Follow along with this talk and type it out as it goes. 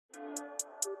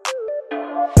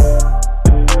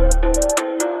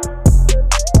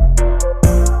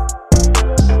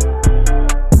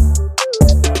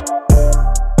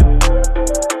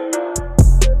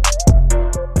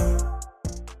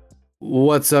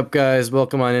What's up, guys?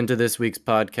 Welcome on into this week's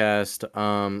podcast.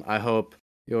 I hope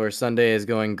your Sunday is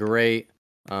going great.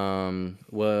 By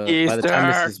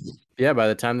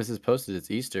the time this is posted,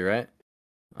 it's Easter, right?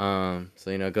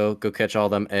 So go catch all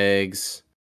them eggs,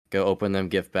 go open them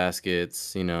gift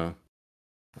baskets. You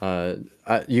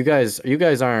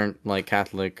guys aren't like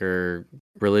Catholic or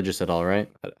religious at all,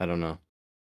 right? I don't know.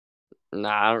 Nah,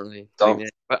 I don't really think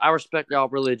that. But I respect y'all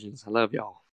religions. I love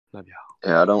y'all.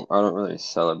 Yeah, I don't really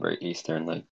celebrate Easter and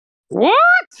like What?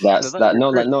 that's that.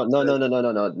 No, Christian.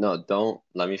 no. Don't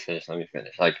let me finish.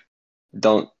 Like,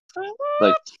 don't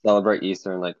like celebrate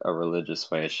Easter in like a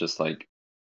religious way. It's just like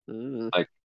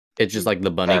It's just like the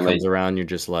bunny family. comes around, you're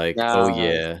just like, Nah. oh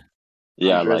yeah.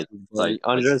 Yeah,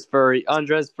 Andrez furry.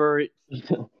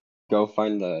 go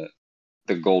find the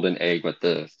golden egg with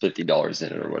the $50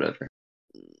 in it or whatever.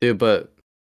 Dude, but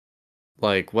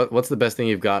like, what's the best thing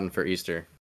you've gotten for Easter?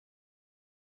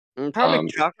 Probably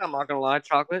chocolate. I'm not gonna lie,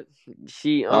 chocolate.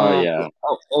 Yeah.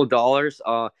 Dollars.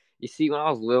 You see, when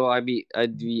I was little, I'd be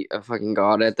a fucking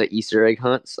god at the Easter egg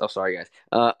hunts. Oh, sorry guys.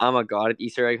 I'm a god at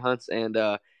Easter egg hunts, and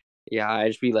yeah,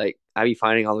 I'd be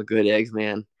finding all the good eggs,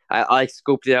 man. I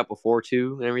scoped it out before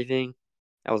too and everything.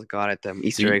 I was a god at them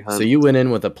Easter egg hunts. So you went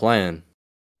in with a plan.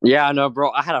 Yeah, I know,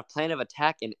 bro. I had a plan of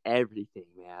attack and everything,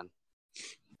 man.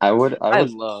 I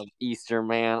love Easter,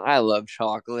 man. I love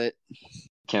chocolate.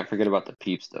 Can't forget about the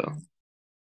Peeps, though.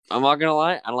 I'm not gonna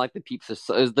lie. I don't like the Peeps.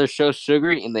 They're so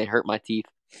sugary and they hurt my teeth.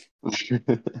 My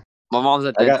mom's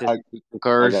a dentist. I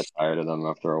got tired of them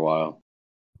after a while.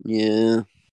 Yeah.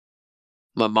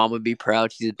 My mom would be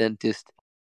proud. She's a dentist.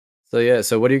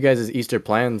 So what are you guys' Easter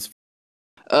plans?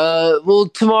 Well,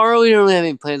 tomorrow we don't really have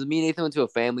any plans. Me and Nathan went to a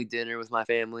family dinner with my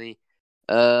family.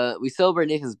 We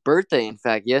celebrated Nathan's birthday, in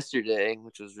fact, yesterday,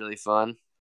 which was really fun.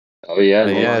 Oh yeah,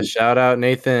 yeah! Shout out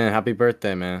Nathan! Happy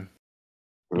birthday, man!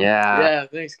 Yeah,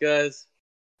 thanks, guys.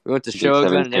 We went to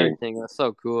Shogun and everything. It was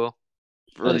so cool.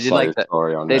 Really did like the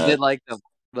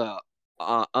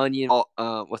onion.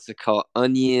 What's it called?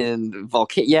 Onion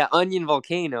volcano. Yeah, onion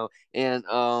volcano. And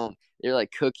they're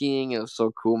like cooking. It was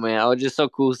so cool, man. It was just so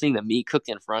cool seeing the meat cooked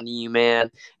in front of you,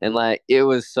 man. And like it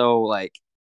was so like,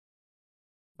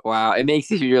 wow. It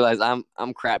makes you realize I'm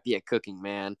crappy at cooking,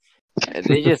 man.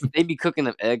 They be cooking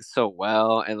them eggs so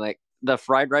well, and like the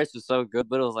fried rice was so good,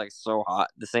 but it was like so hot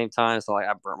at the same time. So like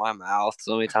I burnt my mouth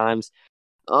so many times.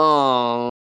 Oh,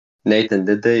 Nathan,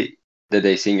 did they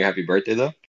sing your happy birthday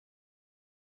though?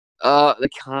 They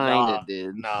kind of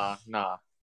did. Nah.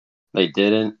 They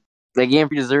didn't. They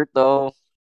gave me dessert though.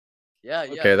 Yeah.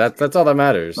 Okay, that's all that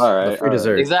matters. All right, the free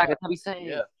dessert. Exactly. That's what he's saying.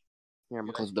 Yeah. Here, I'm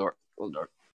gonna close the door.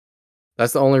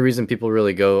 That's the only reason people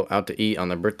really go out to eat on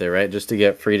their birthday, right? Just to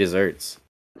get free desserts.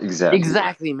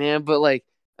 Exactly, man. But like,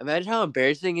 imagine how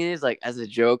embarrassing it is. Like, as a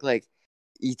joke, like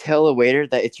you tell a waiter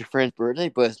that it's your friend's birthday,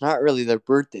 but it's not really their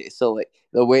birthday. So like,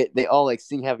 the way they all like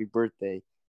sing happy birthday.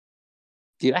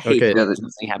 Dude, I hate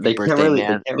sing happy birthday,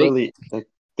 man.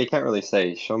 They can't really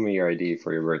say, "Show me your ID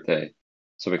for your birthday."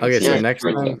 So we can see. So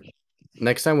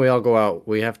next time we all go out,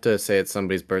 we have to say it's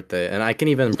somebody's birthday, and I can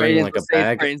even bring like a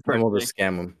bag, and we'll just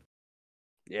scam them.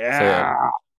 Yeah.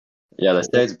 Let's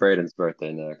say it's Braden's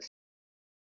birthday next.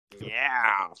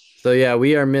 Yeah. So yeah,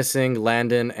 we are missing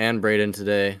Landon and Braden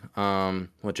today,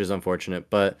 which is unfortunate,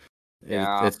 but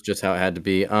it's just how it had to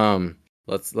be.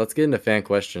 Let's get into fan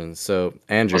questions. So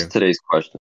Andrew, what's today's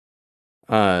question?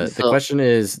 The question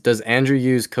is, does Andrew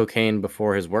use cocaine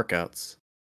before his workouts?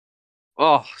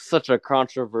 Oh, such a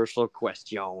controversial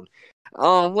question.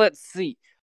 Let's see.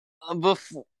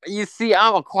 Before you see,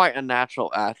 I'm quite a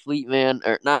natural athlete, man.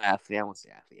 Or not athlete. I won't say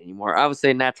athlete anymore. I would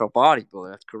say natural bodybuilder.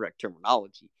 That's correct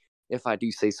terminology, if I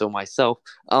do say so myself.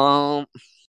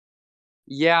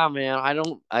 Yeah, man. I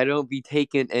don't be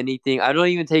taking anything. I don't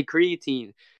even take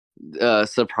creatine.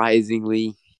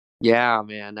 Surprisingly, yeah,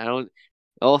 man. I don't.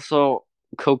 Also,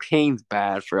 cocaine's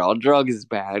bad for all. Drugs is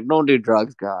bad. Don't do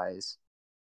drugs, guys.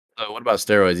 What about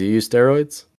steroids? You use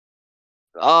steroids?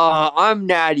 I'm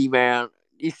natty, man.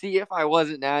 You see, if I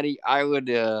wasn't natty, I would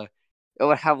it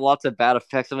would have lots of bad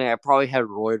effects on me. I probably had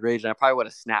roid rage, and I probably would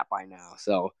have snapped by now.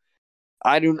 So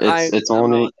I do. It's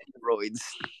only roids.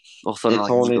 It's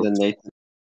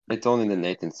only the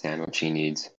Nathan sandwich he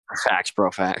needs. Facts, bro.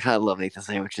 Facts. I love Nathan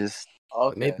sandwiches.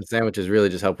 Okay. Nathan sandwiches really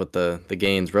just help with the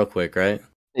gains real quick, right?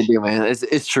 They do, man.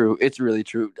 It's true. It's really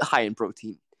true. High in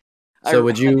protein. So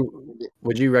would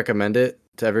you recommend it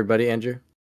to everybody, Andrew?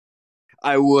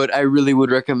 I would. I really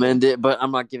would recommend it, but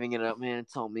I'm not giving it up, man.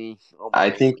 It's all me. I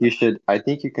think you should. I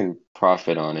think you can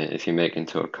profit on it if you make it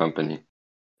into a company.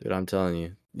 Dude, I'm telling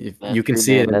you, you can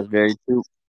see it. That's very true.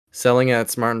 Selling at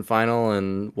Smart and Final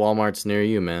and Walmart's near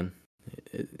you, man.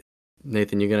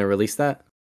 Nathan, you gonna release that?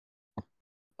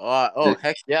 Oh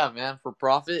heck yeah, man! For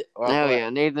profit. Hell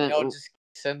yeah, Nathan. Just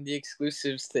send the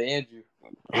exclusives to Andrew.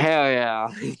 Hell yeah.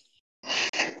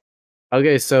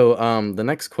 Okay, so the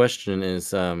next question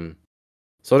is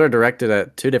sort of directed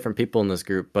at two different people in this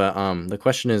group, but the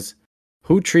question is,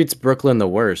 who treats Brooklyn the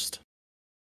worst?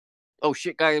 Oh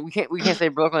shit, guys, we can't say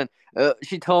Brooklyn.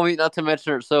 She told me not to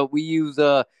mention her, so we use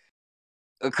a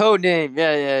code name.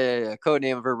 Yeah. Code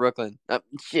name for Brooklyn.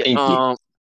 Shit.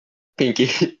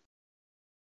 Pinky.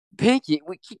 Pinky.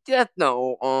 We keep that.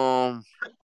 No.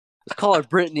 Let's call her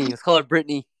Brittany.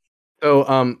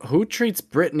 So who treats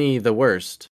Brittany the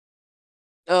worst?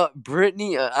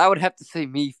 Brittany. I would have to say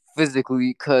me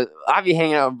physically, because I be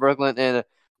hanging out in Brooklyn, and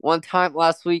one time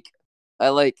last week,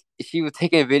 she was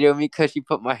taking a video of me because she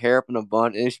put my hair up in a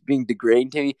bun and she's being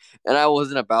degrading to me, and I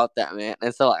wasn't about that, man.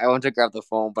 And so I went to grab the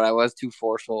phone, but I was too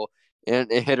forceful,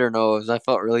 and it hit her nose. I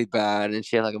felt really bad, and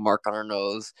she had like a mark on her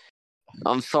nose.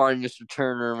 I'm sorry, Mr.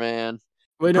 Turner, man.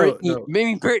 Wait, Brittany, no.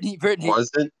 Maybe Brittany.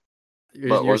 Was it?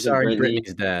 You're sorry,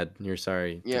 Brittany's dad. You're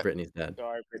sorry to Brittany's dad.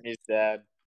 Sorry, Brittany's dad.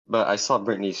 But I saw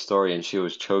Brittany's story and she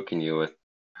was choking you with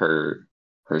her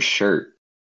shirt.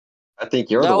 I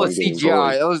think you're the one getting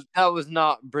CGI. That was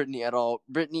not Brittany at all.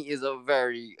 Brittany is a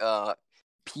very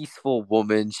peaceful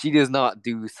woman. She does not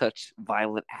do such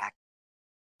violent acts.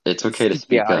 It's okay to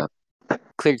speak up.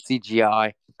 Clear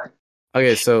CGI.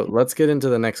 Okay, so let's get into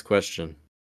the next question.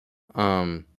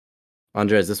 Andrez,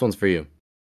 this one's for you.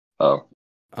 Oh.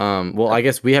 Well, I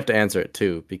guess we have to answer it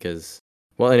too because,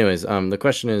 well, anyways, the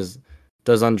question is,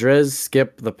 does Andrez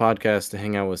skip the podcast to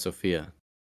hang out with Sophia?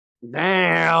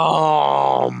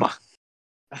 Damn.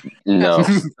 No.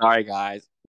 Sorry, guys.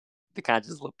 The kind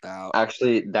just slipped out.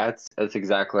 Actually, that's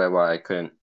exactly why I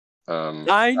couldn't.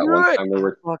 I knew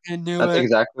it. That's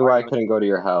exactly why I couldn't go to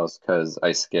your house, because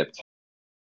I skipped.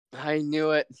 I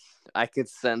knew it. I could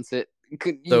sense it.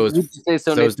 So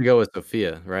it's to go with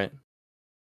Sophia, right?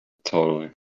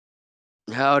 Totally.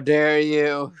 How dare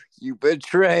you? You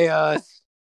betray us.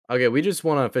 Okay, we just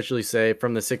want to officially say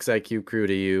from the 6IQ crew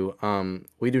to you,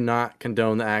 we do not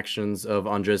condone the actions of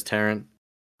Andrez Tarrant.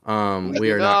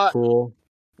 We are not cool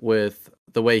with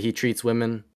the way he treats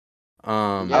women.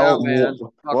 Man. There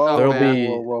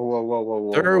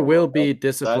will be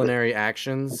disciplinary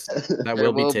actions that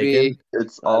will be taken.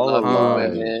 It's all a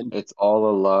lie. It's all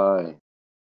a lie.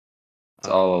 It's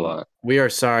all a lie. We are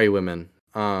sorry, women.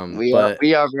 We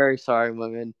are very sorry,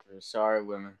 women. We're sorry,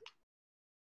 women.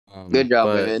 Good job,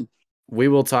 women. We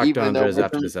will talk to Andrez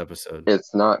after this episode.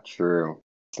 It's not true.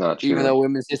 It's not true. Even though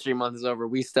Women's History Month is over,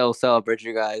 we still celebrate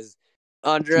you guys.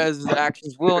 Andrez's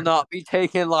actions will not be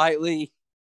taken lightly.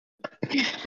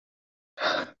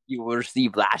 You will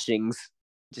receive lashings.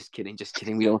 Just kidding.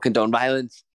 We don't condone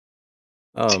violence.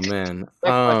 Oh man.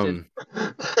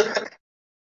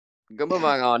 Go move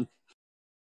on.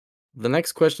 The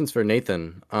next question's for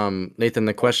Nathan. Nathan,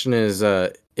 the question is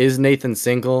Nathan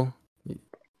single?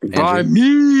 By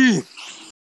me.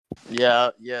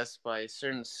 Yes, by a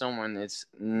certain someone. It's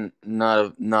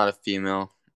not a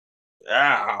female.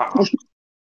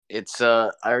 It's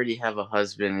I already have a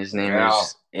husband. His name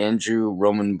is Andrew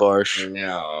Roman Barsh.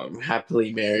 I'm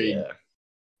happily married. Yeah.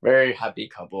 Very happy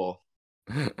couple.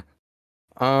 But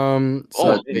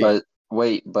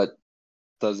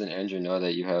doesn't Andrew know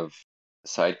that you have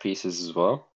side pieces as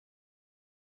well?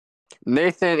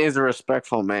 Nathan is a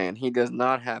respectful man. He does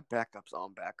not have backups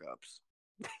on backups.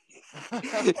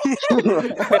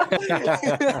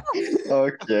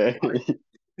 Okay.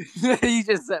 He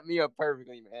just set me up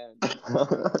perfectly, man.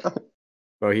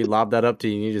 Bro, he lobbed that up to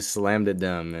you and you just slammed it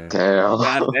down, man. Damn.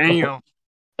 God damn.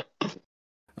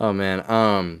 Oh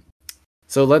man.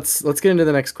 So let's get into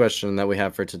the next question that we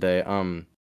have for today.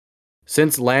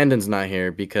 Since Landon's not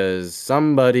here because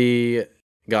somebody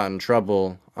got in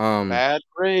trouble. Bad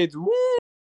grades. Woo!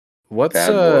 What's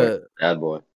Bad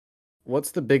boy.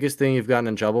 What's the biggest thing you've gotten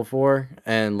in trouble for?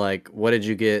 And like what did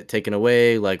you get taken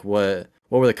away? Like what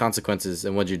were the consequences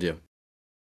and what'd you do?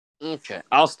 Okay,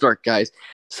 I'll start, guys.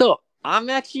 So I'm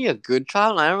actually a good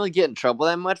child and I don't really get in trouble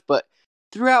that much, but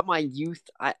throughout my youth,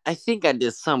 I think I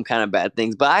did some kind of bad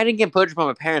things, but I didn't get punished by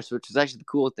my parents, which is actually the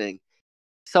cool thing.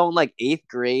 So in like 8th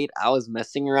grade, I was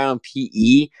messing around in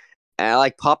PE and I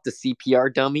like popped the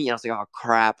CPR dummy and I was like, oh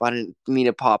crap, I didn't mean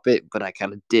to pop it, but I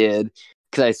kind of did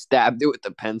because I stabbed it with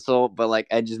the pencil, but like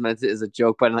I just meant it as a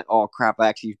joke, but I'm like, oh crap, I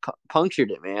actually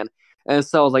punctured it, man. And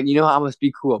so I was like, you know what? I must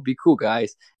be cool. Be cool,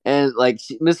 guys. And like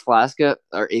Miss Flaska,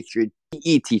 our 8th grade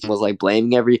PE teacher, was like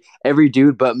blaming every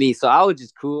dude but me. So I was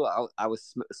just cool. I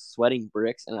was sweating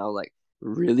bricks, and I was like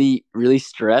really, really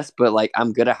stressed. But like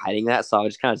I'm good at hiding that, so I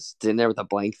was just kind of sitting there with a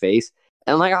blank face.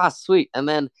 And I'm like, ah, sweet. And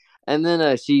then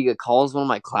she calls one of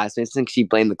my classmates, and she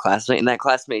blamed the classmate, and that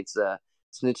classmate's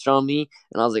snitched on me.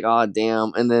 And I was like, oh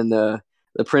damn. And then the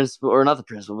principal, or not the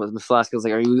principal, but Miss Flasco was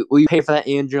like, will you pay for that,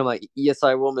 Andrew? I'm like, yes,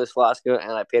 I will, Miss Flasco.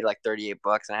 And I paid her like $38,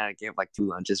 and I had to give like 2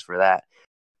 lunches for that.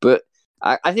 But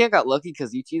I think I got lucky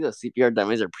because UT, those CPR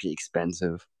dummies are pretty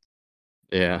expensive.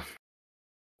 Yeah.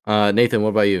 Nathan, what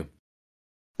about you?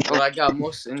 What I got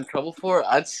most in trouble for,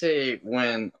 I'd say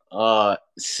when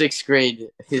 6th grade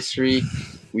history,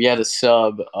 we had a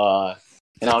sub,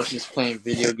 and I was just playing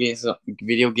video games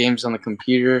on the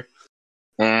computer.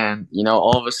 And, you know,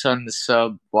 all of a sudden the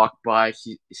sub walked by.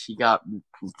 She got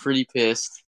pretty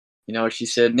pissed. You know, she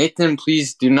said, Nathan,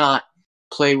 please do not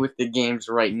play with the games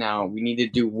right now. We need to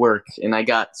do work. And I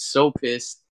got so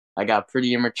pissed. I got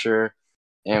pretty immature.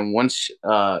 And once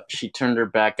she turned her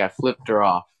back, I flipped her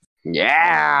off.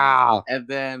 Yeah. And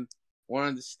then one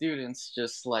of the students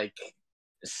just like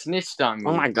snitched on me.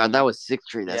 Oh my God, that was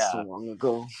 6th grade. That's so long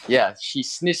ago. Yeah, she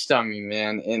snitched on me,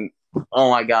 man. And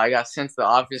oh my God, I got sent to the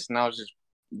office, and I was just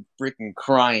freaking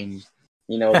crying,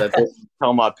 you know, that they didn't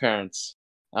tell my parents.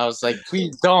 I was like,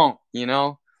 please don't, you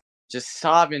know, just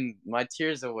sobbing my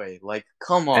tears away. Like,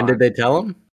 come on. And did they tell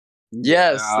them?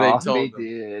 Yes, they told them.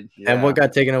 did. Yeah. And what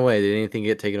got taken away? Did anything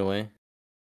get taken away?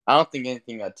 I don't think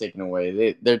anything got taken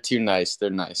away. They're too nice. They're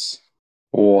nice.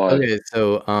 What? Okay,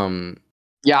 so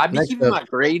yeah, I'd be keeping my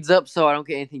grades up so I don't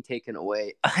get anything taken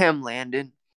away. I am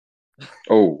Landon.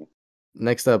 Oh.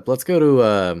 Next up, let's go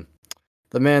to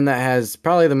the man that has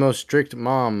probably the most strict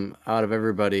mom out of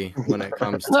everybody when it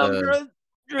comes to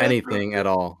anything at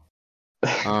all.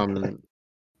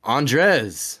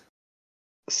 Andrez.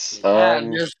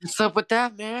 What's up with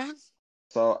that, man?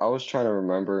 So I was trying to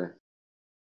remember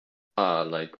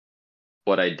like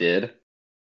what I did,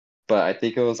 but I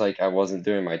think it was like I wasn't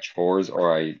doing my chores,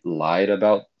 or I lied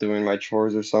about doing my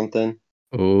chores or something.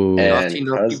 Ooh. Naughty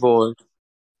boy.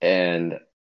 And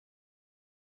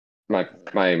my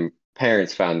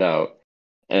parents found out,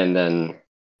 and then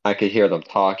I could hear them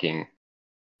talking,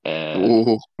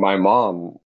 and my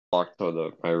mom walked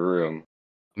to my room.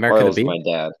 America the Bee? My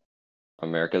dad.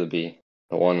 America the Bee,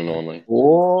 the one and only.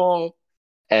 Whoa.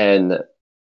 And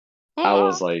I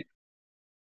was like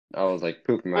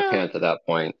pooping my pants at that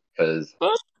point because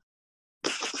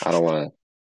I don't want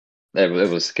to. It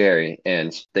was scary,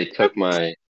 and they took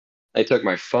my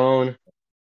phone,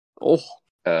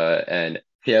 and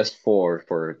PS4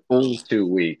 for 2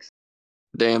 weeks.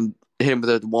 Damn, hit him with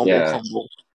a wombo combo.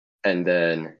 And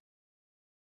then,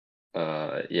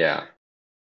 Bro,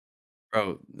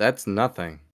 that's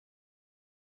nothing.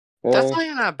 Well, that's not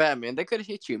even that bad, man. They could have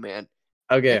hit you, man.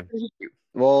 Okay.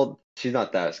 Well, she's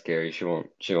not that scary. She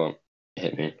won't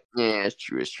hit me. Yeah, it's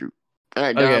true. All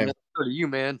right, Dom, let's go to you,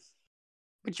 man.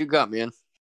 What you got, man?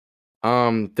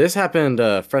 This happened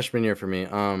freshman year for me.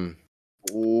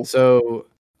 So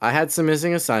I had some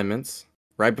missing assignments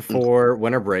right before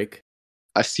winter break.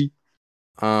 I see.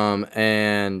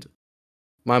 And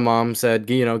my mom said,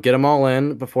 you know, get them all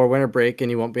in before winter break, and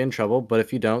you won't be in trouble. But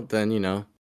if you don't, then you know,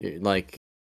 like,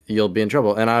 you'll be in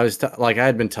trouble. And I was I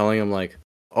had been telling them like,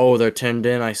 oh, they're turned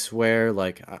in. I swear,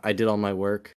 like I did all my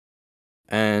work,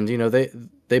 and you know they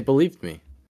believed me.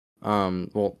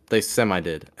 Well, they semi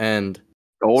did, and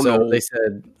they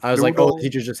said, I was like, oh, the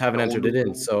teachers just haven't entered it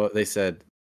in. So they said,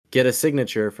 get a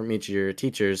signature from each of your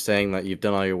teachers saying that you've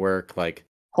done all your work, like,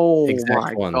 oh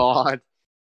my God,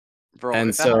 bro.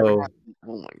 And so,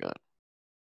 oh my God.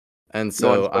 And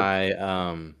so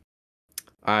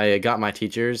I got my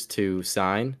teachers to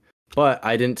sign, but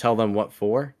I didn't tell them what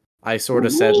for. I sort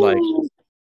of said, like,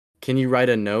 can you write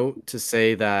a note to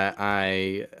say that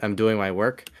I am doing my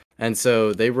work? And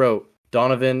so they wrote,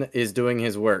 Donovan is doing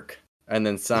his work, and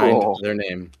then signed their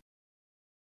name.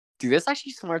 Dude, that's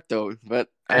actually smart, though, but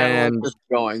I don't know where it's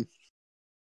going.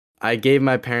 I gave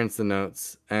my parents the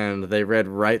notes, and they read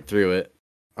right through it.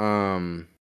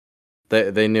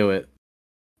 They knew it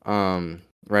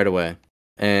right away.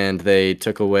 And they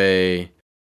took away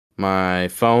my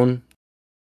phone,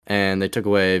 and they took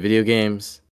away video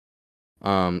games.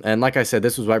 And like I said,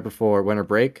 this was right before winter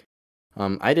break.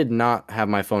 I did not have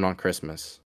my phone on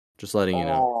Christmas. Just letting you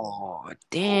know. Oh,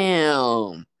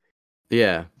 damn.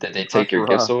 Yeah. Did they take your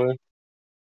gifts away?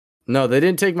 No, they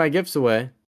didn't take my gifts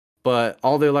away. But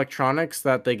all the electronics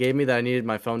that they gave me that I needed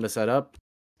my phone to set up,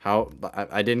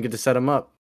 I didn't get to set them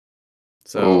up.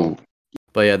 So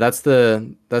But yeah, that's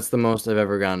the most I've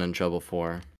ever gotten in trouble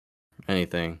for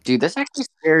anything. Dude, that's actually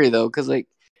scary though, because like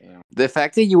the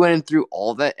fact that you went in through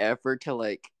all that effort to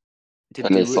like to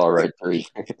and they saw right through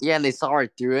it. Yeah, and they saw right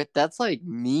through it. That's like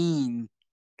mean.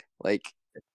 Like,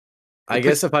 I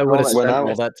guess if I would have spent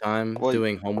all that time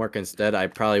doing homework instead, I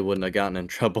probably wouldn't have gotten in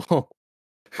trouble.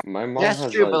 My mom that's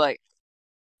has true, but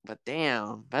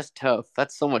damn, that's tough.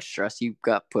 That's so much stress you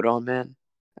got put on, man.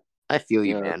 I feel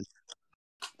you, man.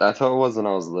 That's how it was when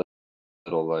I was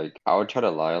little. Like, I would try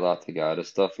to lie a lot to God and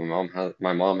stuff.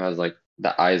 My mom has like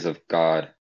the eyes of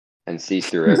God and sees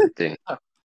through everything.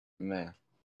 Man,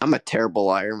 I'm a terrible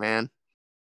liar, man.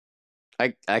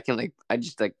 I can't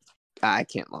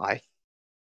lie.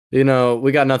 You know,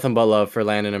 we got nothing but love for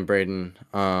Landon and Braden.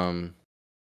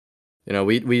 You know,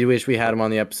 we wish we had him on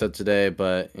the episode today,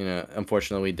 but you know,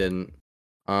 unfortunately we didn't.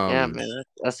 Yeah, man,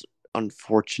 that's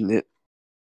unfortunate.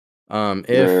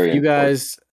 If you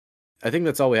guys, I think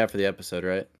that's all we have for the episode,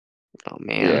 right? Oh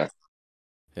man.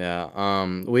 Yeah.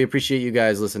 We appreciate you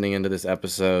guys listening into this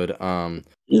episode. I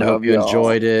hope you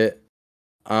enjoyed it.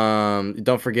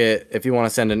 Don't forget, if you want to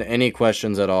send in any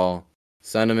questions at all,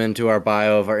 send them into our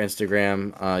bio of our Instagram.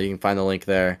 You can find the link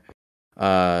there.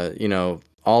 You know,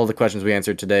 all of the questions we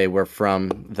answered today were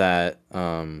from that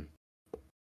from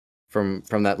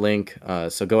that link.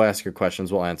 So go ask your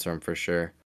questions. We'll answer them for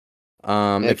sure.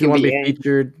 If you want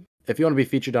to be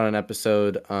featured on an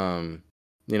episode,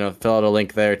 you know, fill out a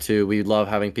link there too. We love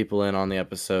having people in on the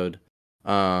episode.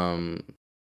 We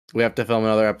have to film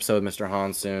another episode with Mr.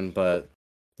 Han soon, but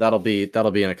that'll be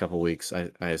in a couple weeks,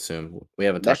 I assume. We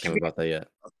haven't talked to him about that yet.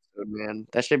 Man,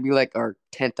 that should be like our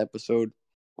 10th episode.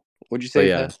 Would you say?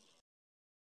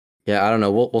 Yeah, I don't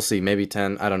know. We'll see. Maybe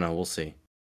 10. I don't know. We'll see.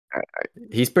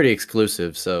 He's pretty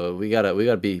exclusive, so we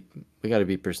gotta be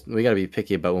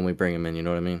picky about when we bring him in. You know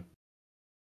what I mean?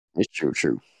 It's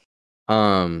true.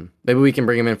 Maybe we can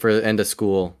bring him in for the end of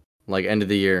school, like end of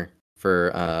the year, for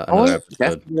another episode.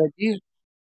 That's a good idea.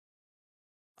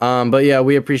 But yeah,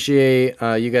 we appreciate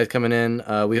you guys coming in.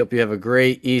 We hope you have a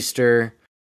great Easter,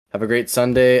 have a great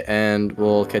Sunday, and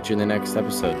we'll catch you in the next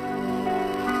episode.